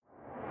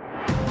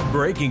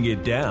Breaking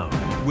It Down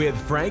with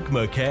Frank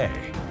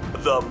McKay.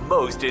 The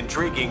most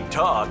intriguing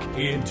talk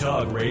in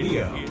talk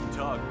radio.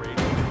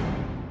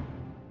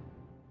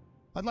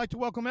 I'd like to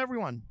welcome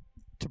everyone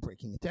to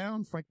Breaking It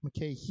Down. Frank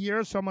McKay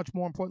here. So much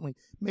more importantly,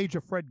 Major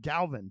Fred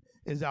Galvin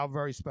is our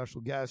very special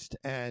guest,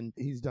 and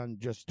he's done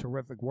just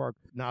terrific work,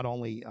 not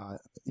only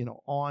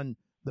on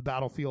the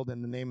battlefield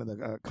in the name of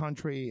the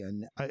country,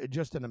 and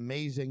just an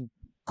amazing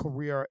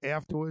career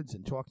afterwards,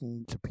 and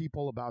talking to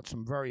people about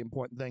some very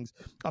important things.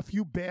 A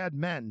Few Bad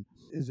Men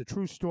is a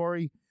true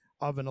story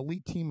of an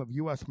elite team of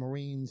U.S.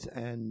 Marines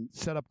and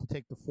set up to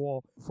take the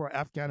fall for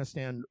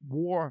Afghanistan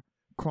war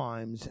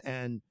crimes,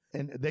 and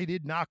they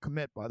did not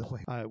commit, by the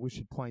way. We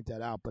should point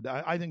that out, but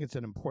I think it's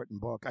an important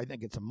book. I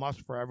think it's a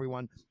must for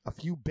everyone. A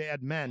Few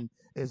Bad Men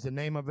is the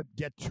name of it.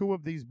 Get 2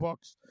 of these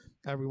books,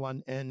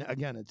 everyone. And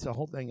again, it's the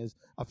whole thing is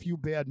A Few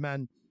Bad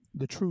Men,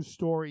 the true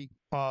story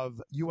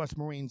of U.S.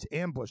 Marines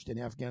ambushed in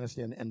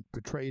Afghanistan and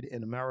portrayed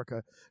in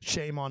America.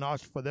 Shame on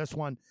us for this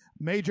one.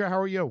 Major, how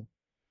are you?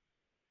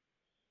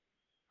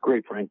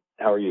 Great, Frank.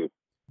 How are you?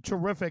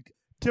 Terrific.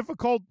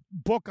 Difficult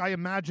book, I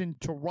imagine,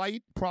 to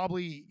write.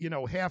 Probably,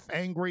 half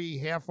angry,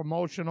 half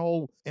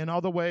emotional in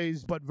other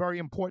ways, but very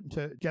important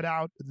to get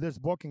out this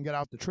book and get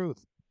out the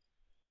truth.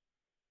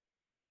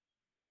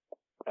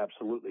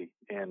 Absolutely.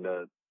 And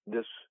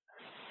this,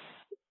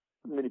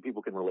 many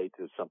people can relate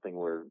to something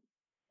where,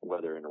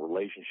 whether in a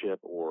relationship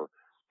or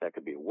that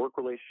could be a work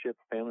relationship,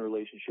 family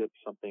relationship,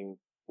 something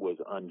was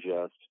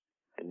unjust.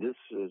 And this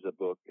is a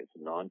book, it's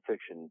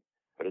nonfiction,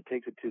 but it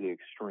takes it to the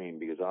extreme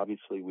because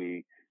obviously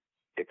we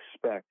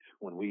expect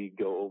when we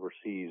go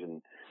overseas,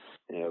 and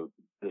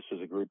this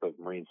is a group of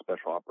Marine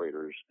special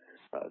operators,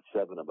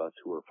 7 of us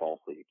who were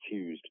falsely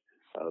accused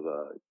of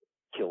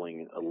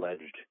killing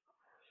alleged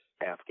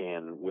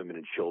Afghan women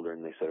and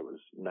children. They said it was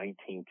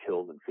 19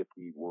 killed and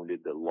 50 wounded,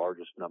 the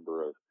largest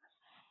number of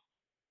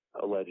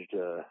alleged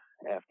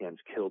Afghans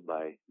killed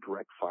by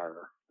direct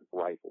fire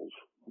rifles,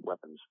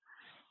 weapons.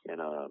 And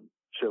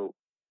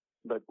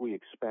but we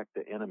expect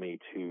the enemy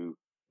to,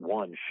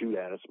 1, shoot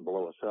at us and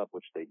blow us up,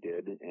 which they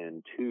did,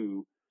 and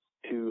 2,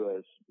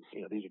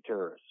 these are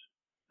terrorists.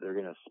 They're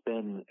going to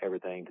spin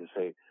everything to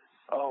say,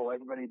 oh,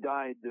 everybody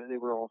died, they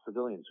were all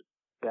civilians.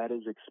 That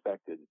is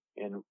expected.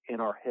 And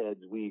in our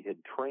heads, we had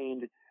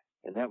trained,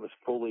 and that was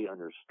fully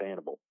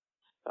understandable.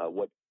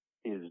 What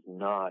is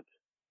not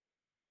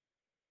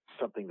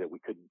something that we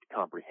couldn't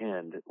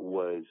comprehend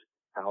was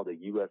how the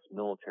U.S.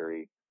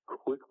 military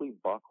quickly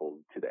buckled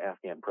to the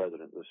Afghan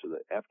president. So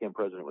the Afghan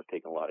president was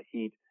taking a lot of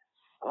heat.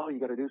 Oh,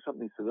 you got to do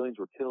something. These civilians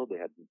were killed. They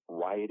had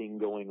rioting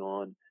going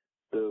on.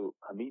 So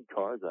Hamid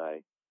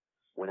Karzai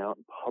went out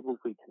and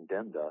publicly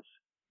condemned us,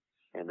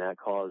 and that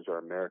caused our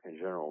American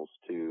generals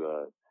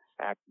to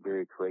act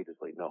very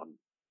courageously. No, I'm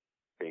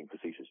being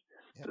facetious.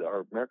 Yeah. So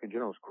our American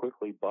generals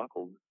quickly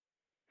buckled,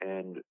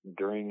 and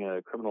during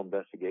a criminal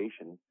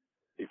investigation,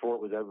 before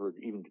it was ever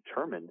even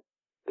determined,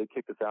 they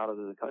kicked us out of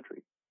the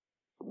country.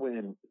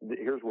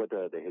 Here's what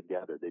they had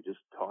gathered. They just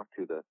talked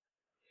to the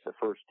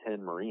first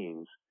 10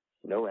 Marines,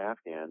 no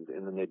Afghans,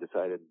 and then they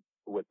decided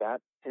with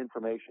that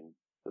information,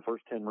 the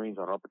first 10 Marines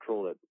on our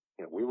patrol,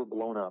 that we were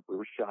blown up, we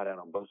were shot at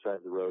on both sides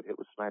of the road, hit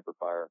with sniper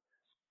fire,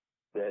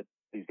 that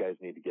these guys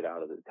need to get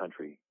out of the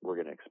country. We're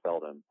going to expel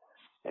them.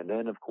 And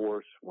then, of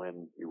course,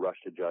 when you rush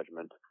to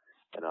judgment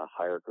in a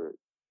hierarchy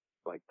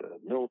like the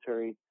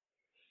military,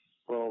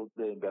 well,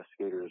 the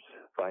investigators'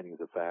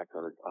 findings of fact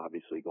are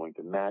obviously going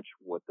to match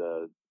what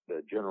the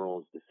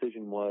general's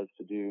decision was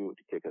to do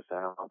to kick us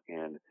out.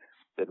 And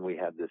then we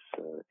had this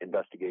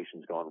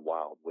investigations gone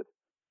wild with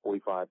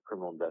 45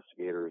 criminal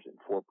investigators and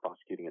 4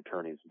 prosecuting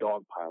attorneys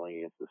dogpiling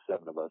against the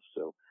 7 of us.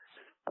 So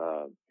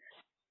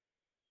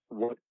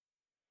what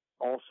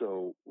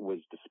also was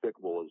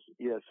despicable is,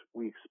 yes,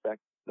 we expect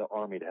the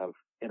Army to have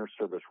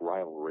inter-service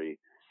rivalry,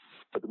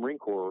 but the Marine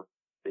Corps,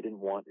 they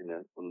didn't want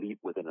an elite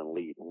with an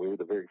elite. And we were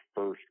the very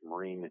first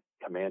Marine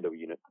commando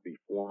unit to be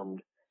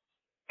formed,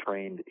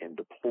 trained, and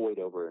deployed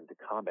over into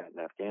combat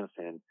in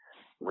Afghanistan.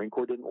 The Marine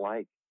Corps didn't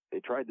like. They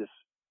tried this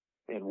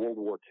in World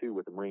War II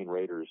with the Marine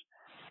Raiders,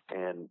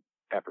 and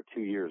after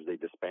 2 years, they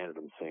disbanded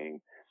them, saying,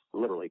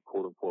 literally,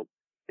 quote unquote,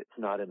 it's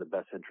not in the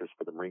best interest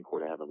for the Marine Corps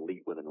to have an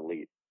elite with an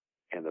elite.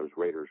 And those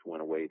Raiders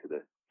went away to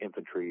the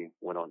infantry,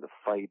 went on to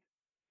fight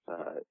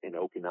in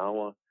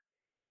Okinawa.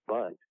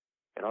 But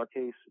in our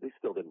case, they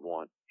still didn't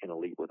want an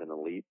elite with an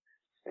elite.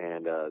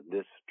 And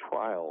this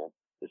trial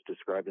is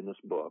described in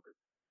this book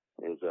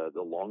is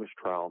the longest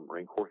trial in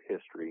Marine Corps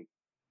history.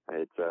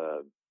 It's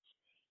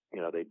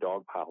they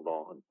dogpiled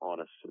on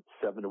us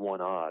at 7-1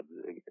 odds,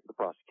 the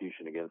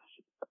prosecution against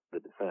the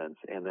defense.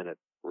 And then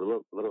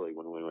literally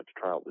when we went to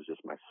trial, it was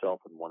just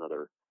myself and one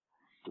other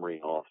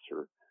Marine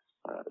officer.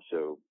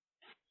 So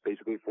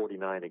basically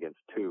 49 against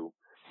 2.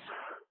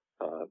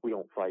 We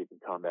don't fight in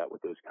combat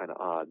with those kind of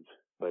odds,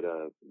 but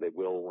they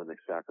will when they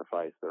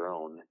sacrifice their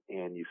own.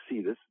 And you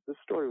see this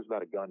story was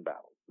about a gun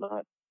battle,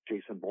 not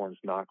Jason Bourne's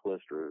knock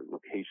list or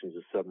locations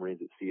of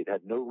submarines at sea. It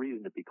had no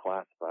reason to be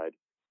classified.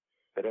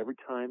 But every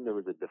time there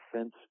was a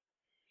defense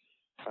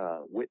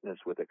witness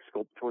with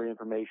exculpatory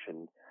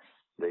information,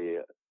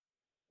 the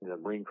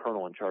Marine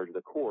colonel in charge of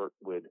the court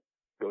would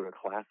go to a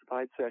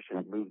classified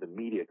session, move the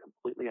media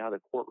completely out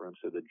of the courtroom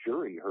so the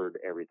jury heard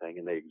everything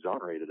and they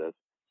exonerated us.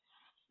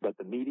 But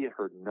the media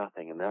heard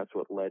nothing, and that's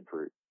what led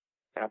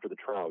after the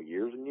trial,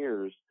 years and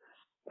years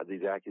of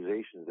these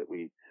accusations that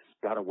we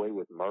got away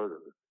with murder.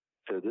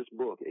 So this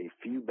book, A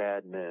Few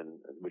Bad Men,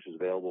 which is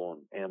available on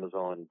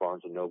Amazon,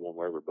 Barnes & Noble, and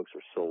wherever books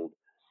are sold,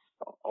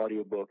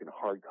 audiobook and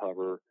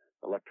hardcover,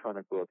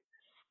 electronic book,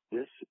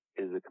 this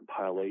is a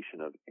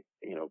compilation of,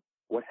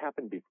 what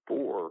happened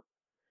before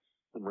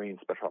the Marine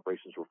Special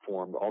Operations were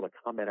formed, all the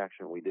combat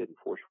action we did in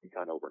Force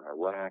Recon over in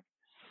Iraq,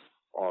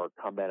 our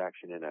combat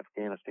action in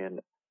Afghanistan,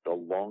 the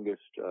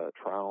longest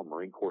trial in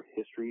Marine Corps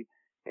history,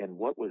 and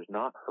what was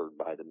not heard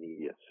by the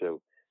media.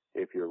 So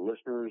if your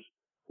listeners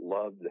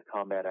loved the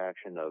combat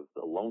action of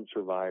the lone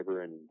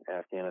survivor in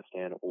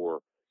Afghanistan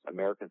or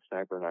American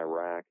Sniper in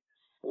Iraq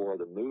or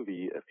the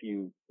movie A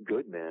Few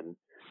Good Men,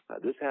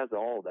 this has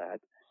all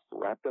that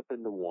wrapped up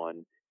into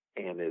one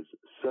and is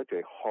such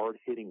a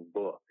hard-hitting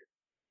book.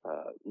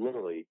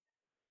 Literally,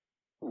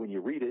 when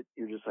you read it,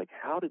 you're just like,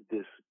 how did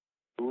this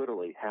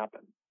literally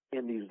happen?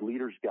 And these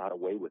leaders got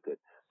away with it.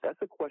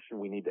 That's a question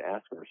we need to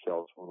ask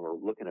ourselves when we're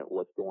looking at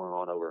what's going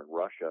on over in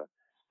Russia,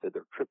 that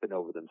they're tripping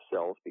over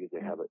themselves because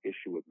they have an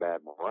issue with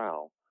bad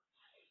morale.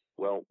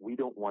 Well, we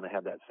don't want to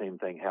have that same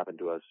thing happen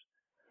to us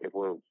if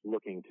we're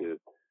looking to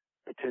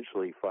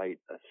potentially fight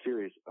a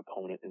serious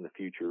opponent in the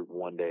future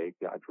one day,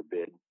 God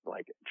forbid,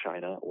 like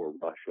China or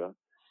Russia.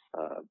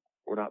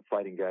 We're not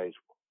fighting guys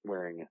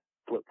wearing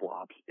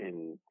flip-flops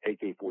in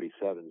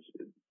AK-47s.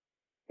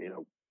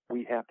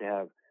 We have to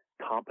have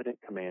competent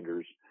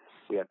commanders.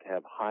 We have to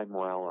have high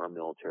morale in our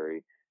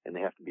military, and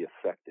they have to be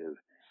effective.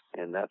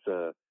 And that's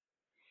what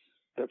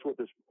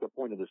the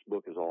point of this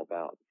book is all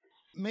about.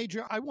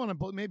 Major, I want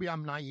to, maybe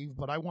I'm naive,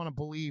 but I want to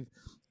believe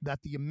that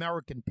the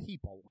American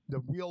people, the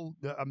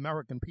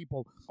American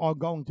people, are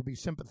going to be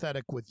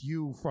sympathetic with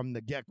you from the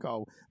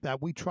get-go,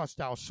 that we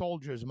trust our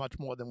soldiers much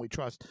more than we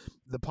trust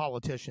the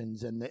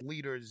politicians and the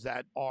leaders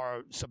that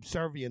are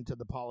subservient to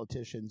the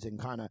politicians and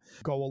kind of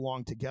go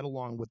along to get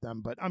along with them.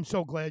 But I'm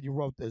so glad you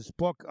wrote this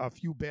book, A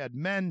Few Bad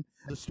Men,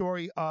 the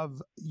story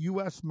of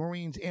U.S.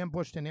 Marines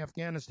ambushed in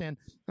Afghanistan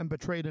and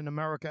betrayed in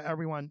America.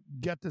 Everyone,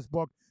 get this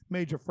book.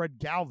 Major Fred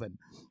Galvin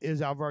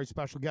is our very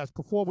special guest.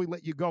 Before we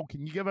let you go,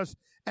 can you give us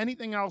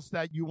anything else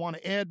that you want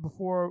to add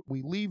before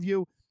we leave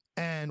you,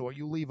 or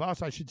you leave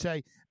us, I should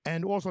say,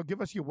 and also give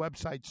us your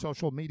website,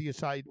 social media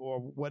site, or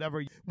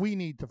whatever we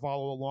need to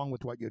follow along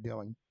with what you're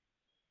doing?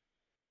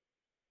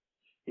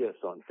 Yes,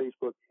 on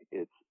Facebook,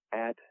 it's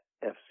at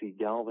FC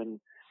Galvin.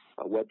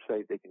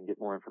 Website they can get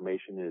more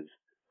information is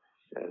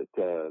at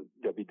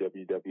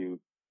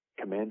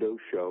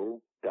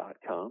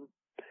www.commandoshow.com.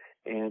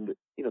 And,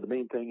 the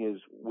main thing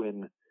is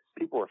when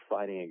people are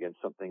fighting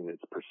against something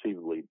that's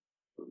perceivably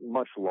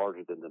much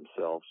larger than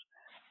themselves,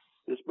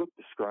 this book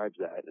describes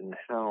that and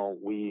how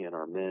we and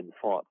our men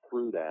fought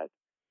through that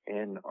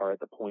and are at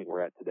the point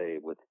we're at today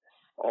with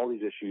all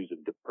these issues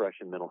of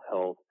depression, mental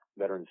health,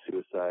 veteran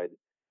suicide.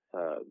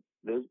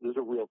 Those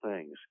are real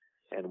things.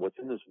 And what's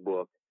in this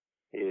book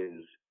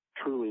is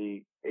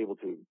truly able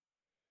to,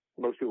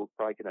 most people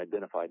probably can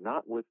identify,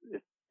 not with,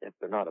 if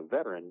they're not a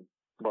veteran,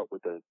 but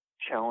with the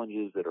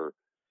challenges that are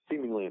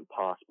seemingly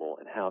impossible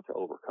and how to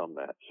overcome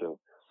that. So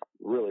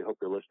really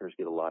hope your listeners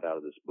get a lot out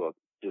of this book,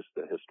 just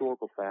the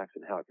historical facts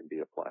and how it can be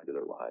applied to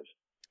their lives.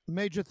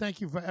 Major,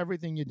 thank you for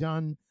everything you've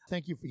done.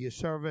 Thank you for your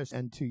service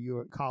and to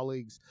your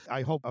colleagues.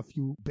 I hope A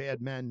Few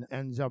Bad Men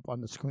ends up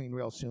on the screen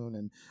real soon,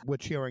 and we're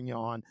cheering you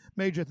on.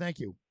 Major, thank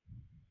you.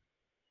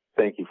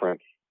 Thank you, Frank.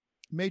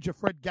 Major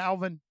Fred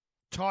Galvin,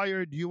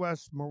 retired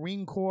U.S.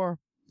 Marine Corps,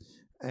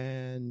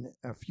 and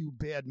A Few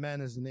Bad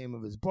Men is the name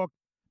of his book.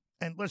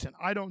 And listen,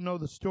 I don't know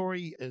the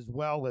story as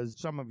well as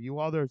some of you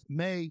others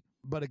may,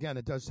 but again,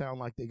 it does sound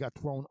like they got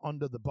thrown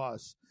under the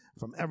bus.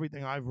 From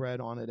everything I've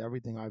read on it,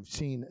 everything I've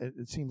seen,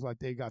 it seems like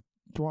they got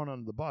thrown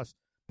under the bus.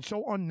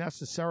 So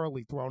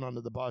unnecessarily thrown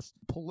under the bus,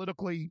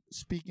 politically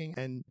speaking.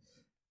 And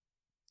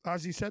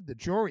as he said, the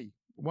jury,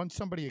 once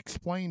somebody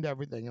explained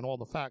everything and all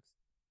the facts,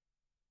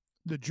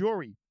 the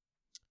jury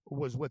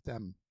was with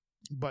them.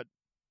 But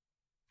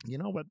you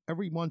know what?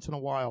 Every once in a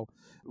while,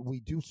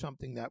 we do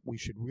something that we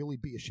should really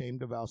be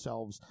ashamed of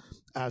ourselves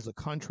as a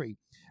country.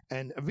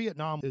 And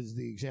Vietnam is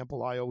the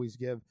example I always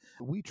give.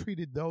 We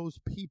treated those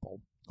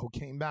people who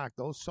came back,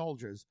 those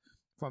soldiers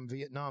from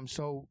Vietnam,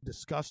 so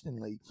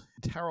disgustingly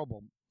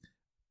terrible.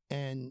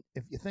 And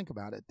if you think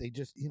about it, they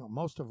just,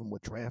 most of them were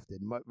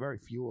drafted. Very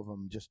few of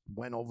them just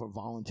went over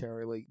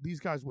voluntarily.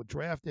 These guys were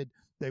drafted.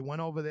 They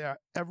went over there.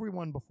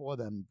 Everyone before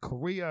them,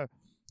 Korea,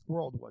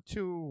 World War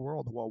II,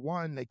 World War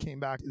I, they came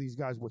back. These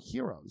guys were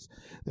heroes.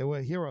 They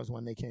were heroes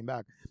when they came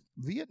back.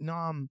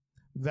 Vietnam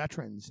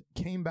veterans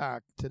came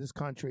back to this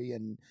country,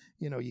 and,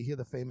 you hear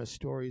the famous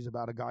stories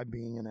about a guy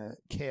being in a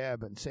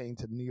cab and saying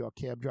to the New York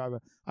cab driver,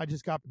 I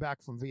just got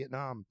back from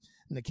Vietnam.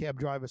 And the cab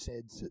driver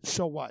said,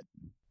 so what?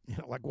 You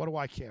know, like, what do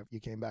I care if you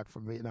came back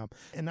from Vietnam?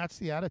 And that's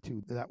the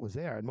attitude that was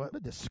there. And what a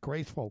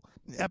disgraceful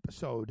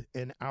episode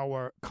in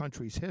our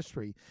country's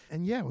history.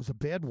 And yeah, it was a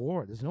bad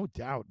war. There's no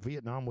doubt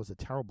Vietnam was a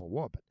terrible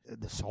war.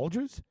 But the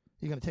soldiers?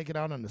 You're going to take it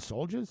out on the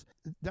soldiers?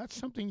 That's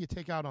something you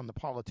take out on the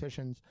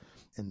politicians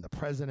and the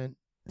president.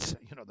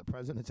 You know, the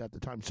presidents at the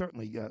time,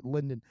 certainly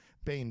Lyndon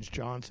Baines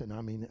Johnson.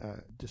 I mean,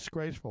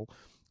 disgraceful.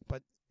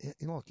 But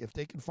look, if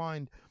they can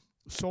find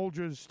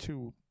soldiers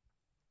to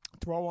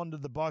throw under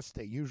the bus,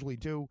 they usually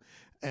do.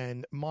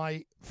 And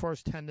my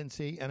first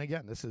tendency, and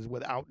again, this is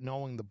without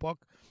knowing the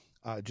book,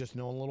 just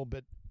knowing a little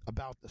bit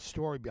about the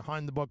story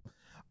behind the book,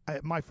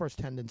 my first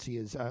tendency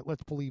is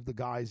let's believe the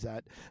guys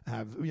that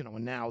have, you know,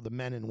 now the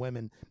men and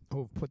women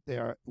who've put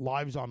their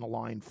lives on the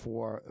line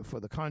for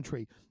the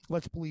country.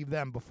 Let's believe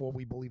them before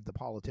we believe the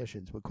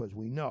politicians, because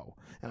we know,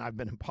 and I've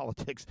been in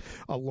politics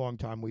a long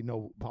time, we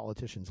know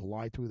politicians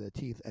lie through their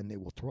teeth and they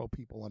will throw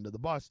people under the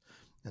bus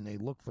and they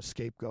look for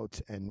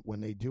scapegoats. And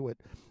when they do it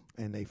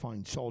and they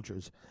find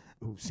soldiers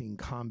who've seen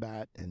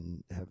combat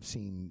and have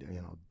seen, you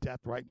know,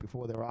 death right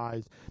before their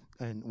eyes,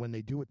 and when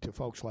they do it to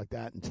folks like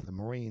that and to the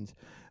Marines,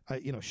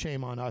 you know,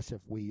 shame on us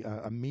if we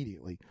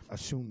immediately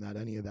assume that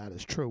any of that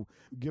is true.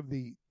 Give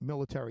the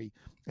military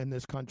in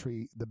this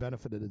country the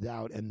benefit of the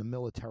doubt, and the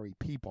military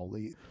people,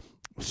 the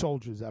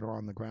soldiers that are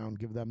on the ground,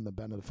 give them the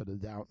benefit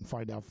of the doubt and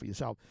find out for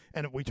yourself.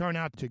 And if we turn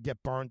out to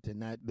get burnt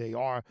and that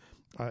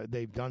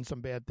they've done some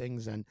bad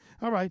things, and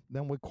all right,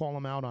 then we call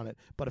them out on it.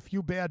 But a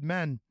few bad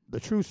men, the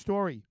true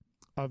story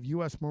of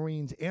U.S.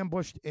 Marines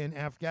ambushed in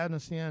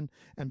Afghanistan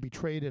and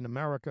betrayed in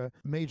America.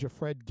 Major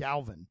Fred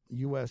Galvin,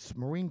 U.S.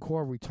 Marine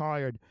Corps,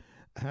 retired,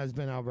 has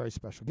been our very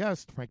special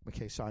guest. Frank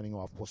MacKay signing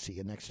off. We'll see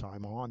you next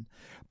time on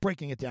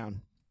Breaking It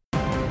Down.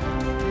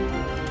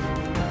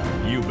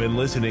 You've been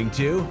listening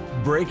to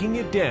Breaking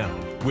It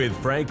Down with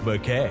Frank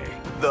MacKay,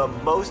 the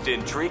most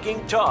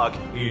intriguing talk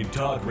in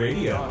talk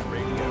radio.